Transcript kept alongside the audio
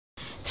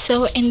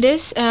So in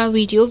this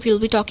video we'll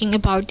be talking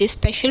about the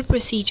special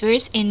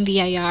procedures in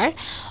VIR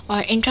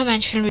or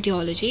interventional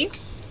radiology.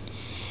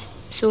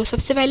 So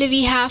सबसे पहले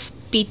we have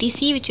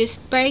PTC which is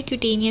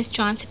Percutaneous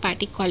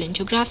Transhepatic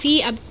Cholangiography.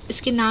 अब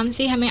इसके नाम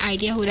से हमें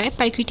idea हो रहा है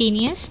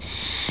percutaneous,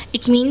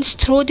 it means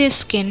through the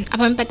skin.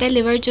 अब हमें पता है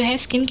liver जो है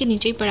skin के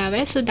नीचे ही पड़ा हुआ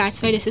है, so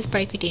that's why this is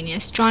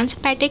percutaneous.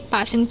 Transhepatic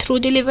passing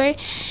through the liver,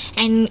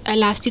 and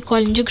lastly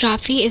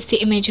cholangiography is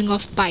the imaging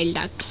of bile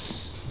duct.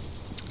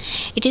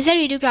 It is a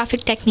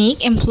radiographic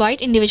technique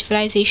employed in the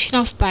visualization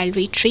of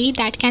biliary tree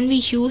that can be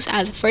used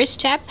as a first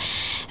step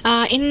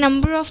in a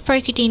number of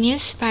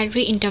percutaneous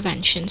biliary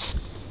interventions.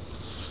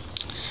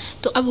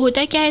 तो अब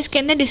होता क्या है इसके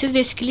अंदर, this is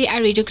basically a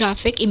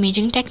radiographic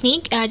imaging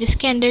technique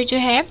जिसके अंदर जो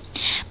है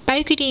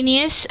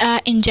percutaneous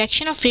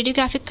injection of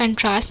radiographic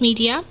contrast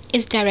media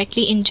is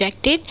directly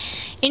injected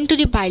into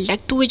the bile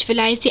duct to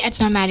visualize the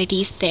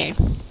abnormalities there.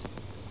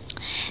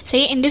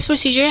 सही, इन दिस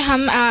प्रोसीजर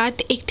हम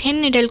एक थिन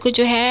निडल को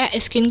जो है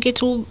स्किन के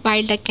थ्रू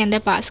बाइल डक्ट के अंदर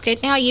पास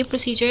करते हैं, और ये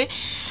प्रोसीजर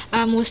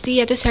मोस्टली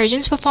या तो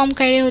सर्जन्स परफॉर्म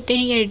कर रहे होते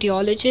हैं या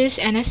रेडियोलॉजिस्ट,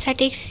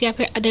 एनेस्थेटिक्स या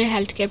फिर अदर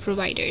हेल्थ केयर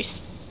प्रोवाइडर्स.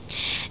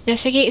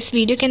 जैसे कि इस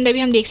वीडियो के अंदर भी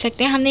हम देख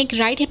सकते हैं, हमने एक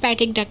राइट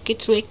हेपेटिक डक्ट के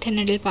थ्रू एक थिन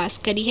निडल पास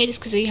करी है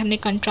जिसके जरिए हमने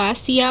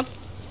कंट्रास्ट दिया,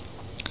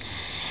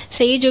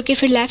 सही, जो कि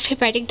फिर लेफ्ट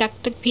हेपेटिक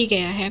डक्ट तक भी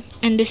गया है.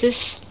 एंड दिस इज़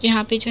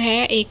यहाँ पे जो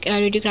है एक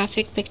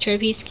रेडियोग्राफिक पिक्चर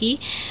भी इसकी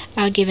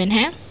गिवन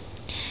है.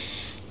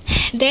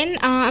 देन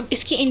अब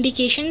इसकी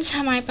इंडिकेशंस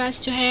हमारे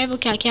पास जो है वो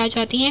क्या क्या आ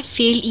जाती हैं,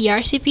 फेल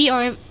ERCP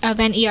और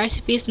when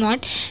ERCP is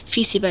not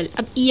feasible.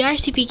 अब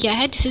ERCP क्या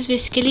है, this is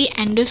basically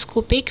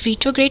endoscopic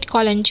retrograde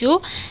कोलंजियो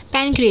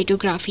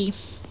पैनक्रिएटोग्राफी.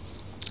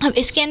 अब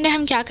इसके अंदर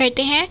हम क्या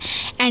करते हैं,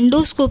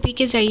 एंडोस्कोपी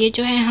के ज़रिए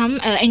जो है हम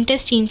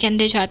इंटेस्टाइन के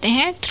अंदर जाते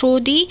हैं through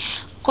the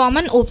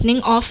common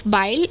opening of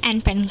bile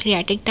and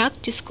pancreatic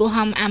duct, जिसको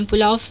हम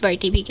एम्पुला ऑफ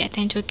वर्टी भी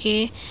कहते हैं, जो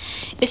कि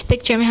इस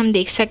पिक्चर में हम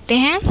देख सकते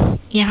हैं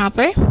यहाँ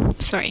पर,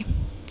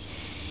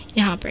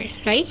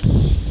 राइट.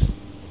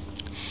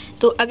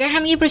 तो अगर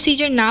हम ये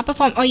प्रोसीजर ना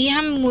परफॉर्म, और ये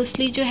हम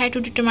मोस्टली जो है to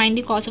determine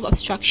the cause of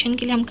obstruction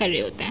के लिए हम कर रहे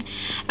होते हैं,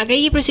 अगर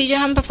ये प्रोसीजर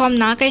हम परफॉर्म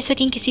ना कर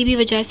सकें किसी भी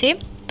वजह से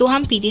तो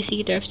हम PTC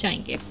की तरफ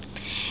जाएंगे.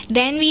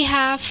 Then we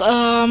have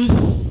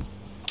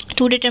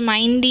to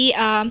determine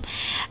the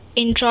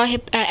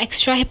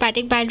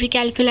extrahepatic biliary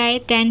calculi,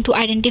 then to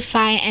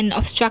identify an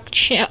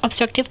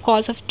obstructive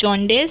cause of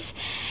jaundice,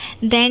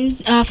 then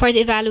for the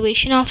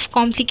evaluation of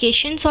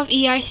complications of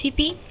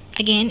ERCP,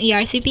 again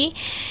ERCP,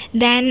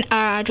 then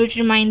to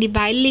determine the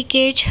bile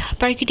leakage.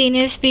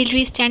 Percutaneous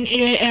biliary stent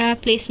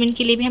placement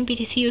के लिए भी हम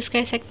PTC use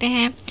कर सकते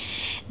हैं.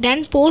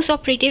 then post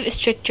operative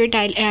structure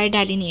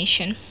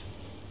delineation,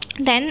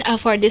 then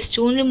for the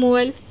stone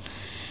removal.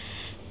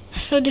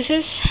 So this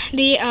is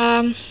the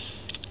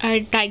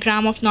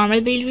diagram of normal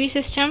biliary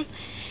system,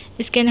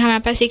 जिसके अंदर हमारे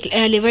पास एक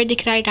लिवर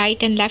दिख रहा है,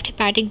 right and left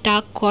hepatic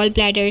duct, gall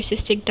bladder,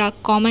 cystic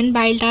duct, common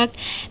bile duct,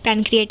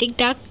 pancreatic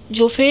duct,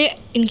 जो फिर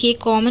इनकी एक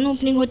कॉमन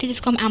ओपनिंग होती है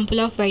जिसको हम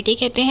एम्पुला ऑफ वर्टी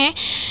कहते हैं,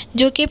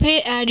 जो कि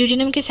फिर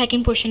ड्यूडेनम के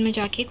सेकंड पोर्शन में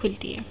जाके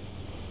खुलती है.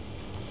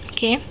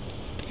 Okay,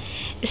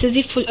 this is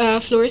the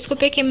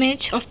fluoroscopic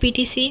image of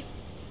PTC.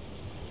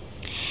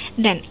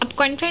 Then अब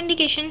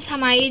कॉन्ट्राइंडिकेशंस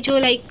हमारी जो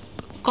लाइक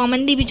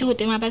कॉमनली भी जो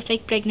होते हैं हमारे पास,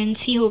 लाइक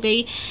प्रेगनेंसी हो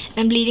गई,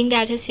 दैन ब्लीडिंग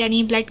डायलिसिस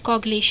यानी ब्लड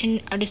कोगुलेशन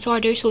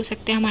डिसऑर्डर्स हो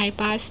सकते हैं हमारे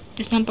पास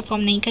जिसमें हम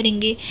परफॉर्म नहीं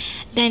करेंगे.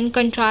 दैन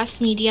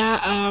कंट्रास्ट मीडिया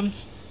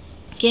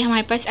के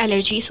हमारे पास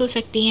एलर्जीज हो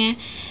सकती हैं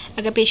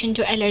अगर पेशेंट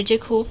जो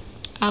एलर्जिक हो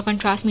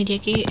कंट्रास्ट मीडिया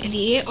के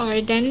लिए.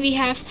 और then we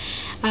have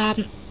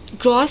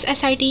gross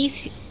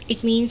एसाइटीज,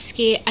 it means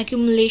के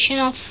accumulation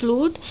of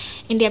fluid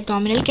in the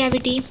abdominal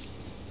cavity.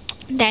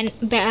 Then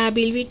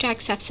biliary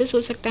tract sepsis हो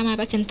सकता है हमारे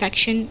पास,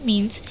 इन्फेक्शन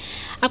मीन्स.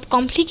 अब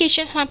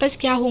कॉम्प्लिकेशंस हमारे पास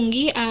क्या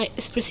होंगी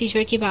इस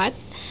प्रोसीजर के बाद,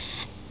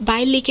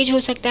 बाइल लीकेज हो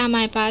सकता है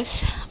हमारे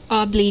पास,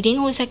 ब्लीडिंग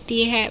हो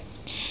सकती है,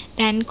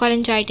 then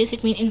cholangitis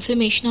it mean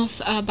inflammation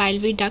of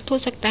biliary duct हो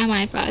सकता है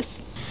हमारे पास.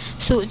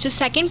 सो जो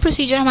सेकंड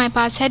प्रोसीजर हमारे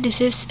पास है,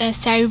 दिस इज़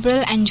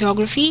सेरेब्रल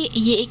एंजियोग्राफी.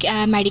 ये एक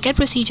मेडिकल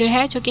प्रोसीजर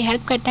है जो कि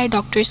हेल्प करता है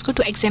डॉक्टर्स को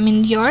to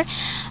examine your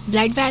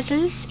blood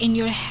vessels in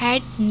your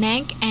head,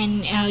 neck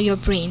and your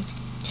brain.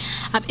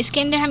 अब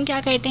इसके अंदर हम क्या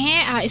करते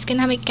हैं, इसके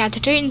अंदर हम एक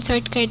कैथेटर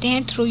इंसर्ट करते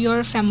हैं थ्रू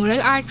योर फेमोरल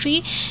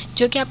आर्टरी,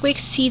 जो कि आपको एक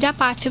सीधा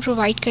पाथवे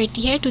प्रोवाइड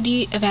करती है to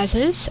the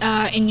vessels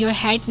in your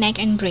head, neck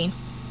and brain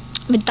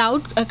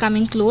without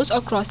coming close और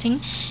क्रॉसिंग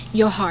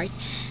योर हार्ट.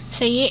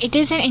 सही है, it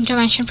is an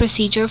intervention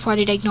procedure for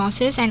the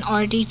diagnosis and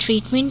और the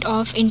treatment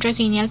of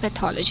intracranial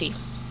pathology.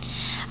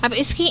 अब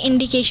इसकी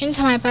indications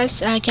हमारे पास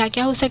क्या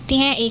क्या हो सकती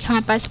हैं, एक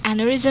हमारे पास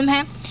एनोरिज्म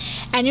है.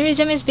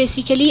 Aneurysm is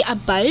basically a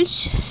bulge,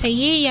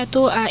 सही है, या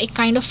तो एक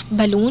काइंड ऑफ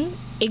बलून,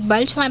 एक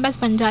बल्ज हमारे पास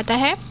बन जाता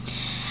है.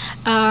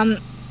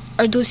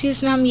 और दूसरी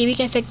इसमें हम ये भी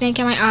कह सकते हैं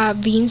कि हमारे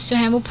वीन्स जो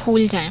हैं वो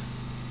फूल जाएं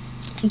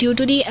due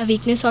to the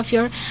weakness of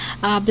your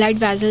blood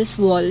vessels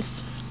walls.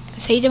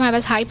 सही, जब हमारे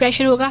पास हाई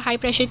प्रेशर होगा, high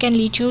pressure can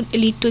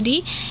lead to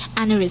the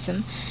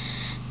aneurysm.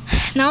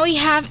 Now we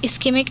have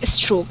ischaemic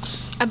stroke.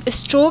 अब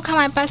स्ट्रोक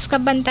हमारे पास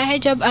कब बनता है,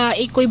 जब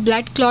एक कोई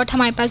ब्लड क्लॉट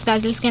हमारे पास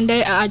वेसल्स के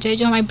अंदर आ जाए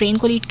जो हमारे ब्रेन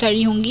को लीड कर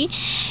रही होंगी,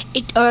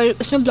 और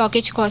उसमें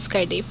ब्लॉकेज कॉज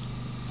कर दे.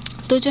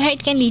 तो जो है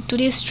it can lead to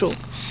the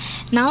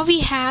stroke. Now we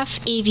have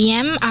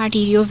AVM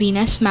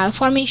आर्टेरियो-वेनस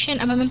malformation.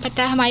 अब हमें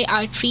पता है हमारी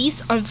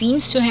आर्टरीज और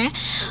वीन्स जो हैं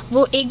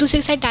वो एक दूसरे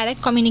के साथ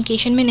डायरेक्ट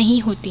कम्युनिकेशन में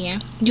नहीं होती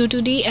हैं due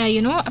to the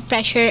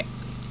pressure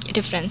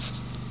difference.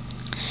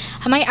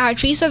 हमारी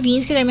आर्टरीज और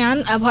वीन्स के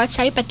दरमियान बहुत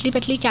सारी पतली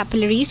पतली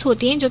कैपिलरीज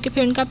होती हैं जो कि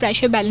फिर उनका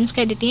प्रेशर बैलेंस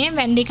कर देती हैं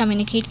when they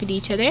communicate with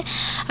each other.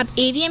 अब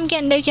AVM के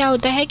अंदर क्या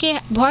होता है कि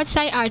बहुत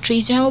सारी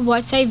आर्टरीज जो हैं वो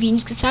बहुत सारी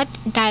वीन्स के साथ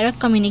डायरेक्ट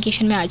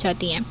कम्युनिकेशन में आ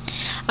जाती हैं।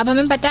 अब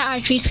हमें पता है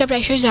आर्टरीज का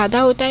प्रेशर ज़्यादा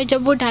होता है,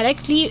 जब वो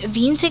डायरेक्टली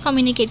वीन से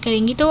कम्युनिकेट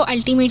करेंगी तो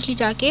अल्टीमेटली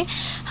जाके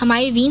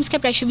हमारे वीन्स का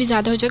प्रेशर भी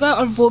ज़्यादा हो जाएगा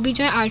और वो भी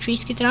जो है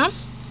आर्टरीज की तरह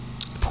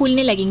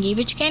फूलने लगेंगी,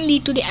 which can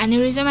lead to the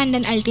aneurysm and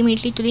then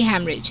ultimately to the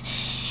haemorrhage.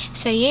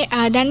 सही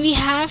है। Then we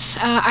have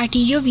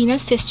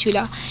आर्टेरियो-वेनस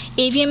fistula.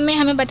 AVM में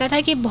हमें पता था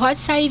कि बहुत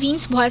सारी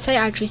वीन्स बहुत सारी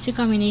आर्टरी से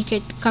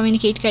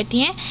कम्युनिकेट करती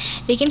हैं,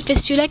 लेकिन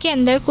फिस्टुला के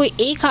अंदर कोई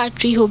एक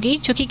आर्टरी होगी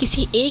जो कि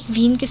किसी एक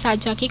वीन के साथ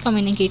जाके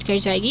कम्युनिकेट कर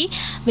जाएगी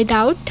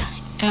विदाउट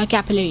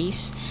कैपिलरीज।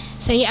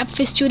 सही। अब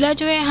फिस्टुला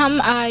जो है हम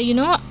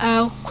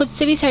खुद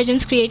से भी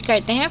सर्जन्स क्रिएट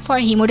करते हैं for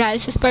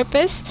haemodialysis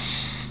purpose.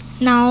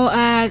 Now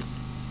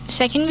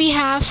second we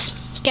have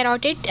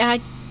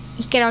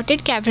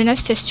carotid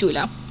cavernous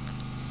fistula.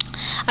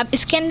 अब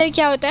इसके अंदर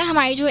क्या होता है,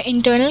 हमारी जो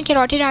इंटरनल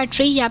कैरोटिड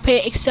आर्टरी या फिर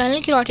एक्सटर्नल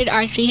कैरोटिड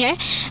आर्टरी है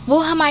वो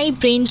हमारी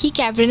ब्रेन की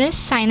कैवर्नस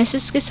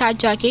साइनसेस के साथ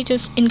जाके, जो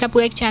इनका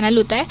पूरा एक चैनल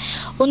होता है,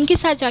 उनके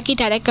साथ जाके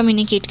डायरेक्ट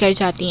कम्युनिकेट कर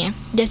जाती हैं।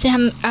 जैसे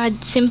हम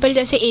सिंपल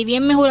जैसे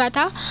AVM में हो रहा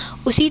था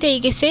उसी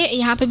तरीके से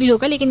यहाँ पे भी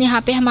होगा, लेकिन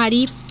यहाँ पे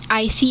हमारी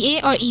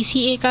ICA और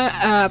ECA का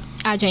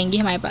आ जाएंगी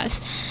हमारे पास।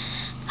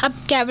 अब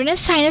कैवर्नस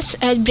साइनस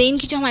ब्रेन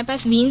की जो हमारे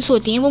पास वीन्स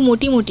होती हैं वो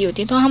मोटी मोटी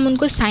होती हैं, तो हम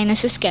उनको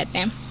साइनसेस कहते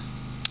हैं।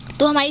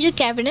 तो हमारी जो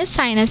कैवर्नस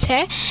साइनस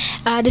है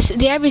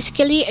they are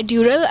basically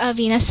ड्यूरल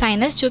Venus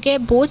sinus, जो कि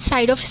बोथ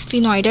साइड ऑफ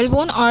स्फिनोइडल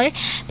बोन और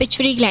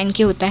पिट्यूटरी ग्लैंड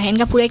के होता है,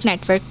 इनका पूरा एक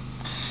network.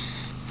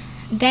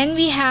 Then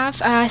we have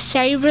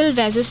cerebral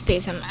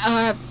वेसोस्पेज़म।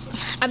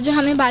 अब जो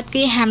हमने बात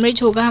की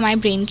हेमरेज होगा हमारे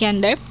ब्रेन के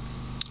अंदर,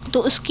 तो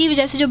उसकी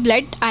वजह से जो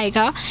ब्लड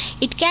आएगा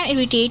it can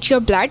irritate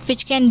your blood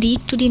which can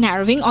lead to the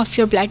narrowing of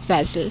your blood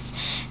vessels.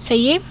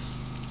 सही है।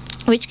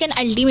 Which can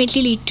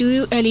ultimately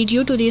lead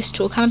you to the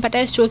stroke. हमें पता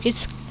है stroke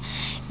is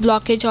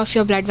blockage of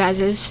your blood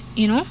vessels,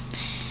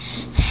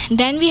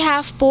 Then we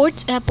have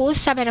post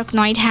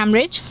subarachnoid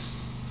hemorrhage.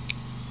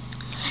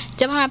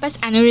 जब हमारे पास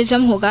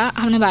aneurysm होगा,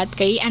 हमने बात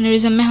करी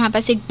एन्यूरिज्म में हमारे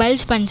पास एक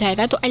बल्ज बन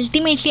जाएगा, तो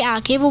अल्टीमेटली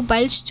आके वो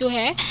बल्ज जो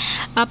है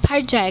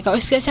फट जाएगा और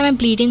उसकी वजह से हमें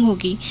ब्लीडिंग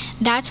होगी।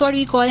 That's what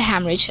we call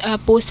haemorrhage,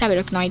 post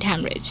सबैराक्नॉइड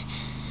haemorrhage.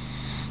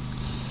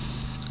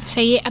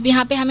 सही है। अब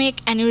यहाँ पे हमें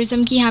एक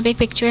एन्यूरिज्म की यहाँ पे एक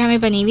पिक्चर हमें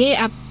बनी हुई है,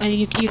 आप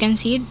you can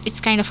see it's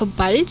kind of a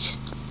bulge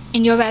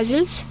in your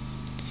vessels.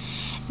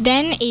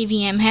 Then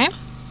AVM है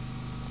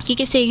कि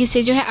किस तरीके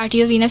से जो है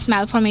आर्टेरियो-वेनस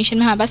मालफॉर्मेशन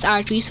में हमारे पास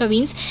आर्टरीज और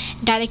वीन्स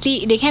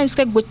डायरेक्टली देखें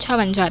इसका गुच्छा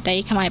बन जाता है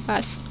एक हमारे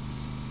पास।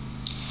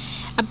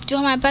 अब जो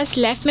हमारे पास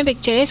लेफ़्ट में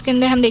पिक्चर है इसके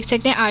अंदर हम देख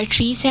सकते हैं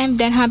आर्टरीज हैं,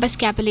 देन हमारे पास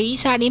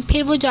कैपिलरीज आ रही हैं,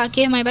 फिर वो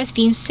जाके हमारे पास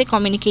वीन्स से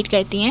कम्युनिकेट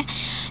करती हैं,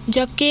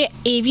 जबकि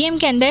AVM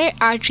के अंदर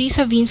आर्टरीज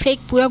और वीन्स का एक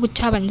पूरा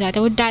गुच्छा बन जाता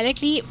है, वो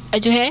डायरेक्टली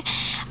जो है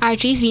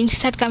आर्टरीज वीन्स के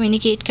साथ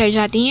कम्युनिकेट कर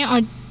जाती हैं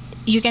और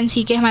यू कैन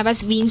सी के हमारे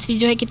पास वीन्स भी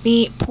जो है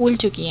कितनी फूल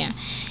चुकी हैं,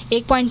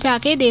 एक पॉइंट पे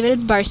आके दे विल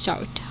बर्स्ट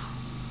आउट।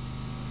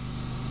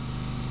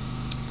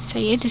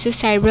 सही है। This is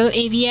cerebral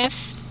AVF।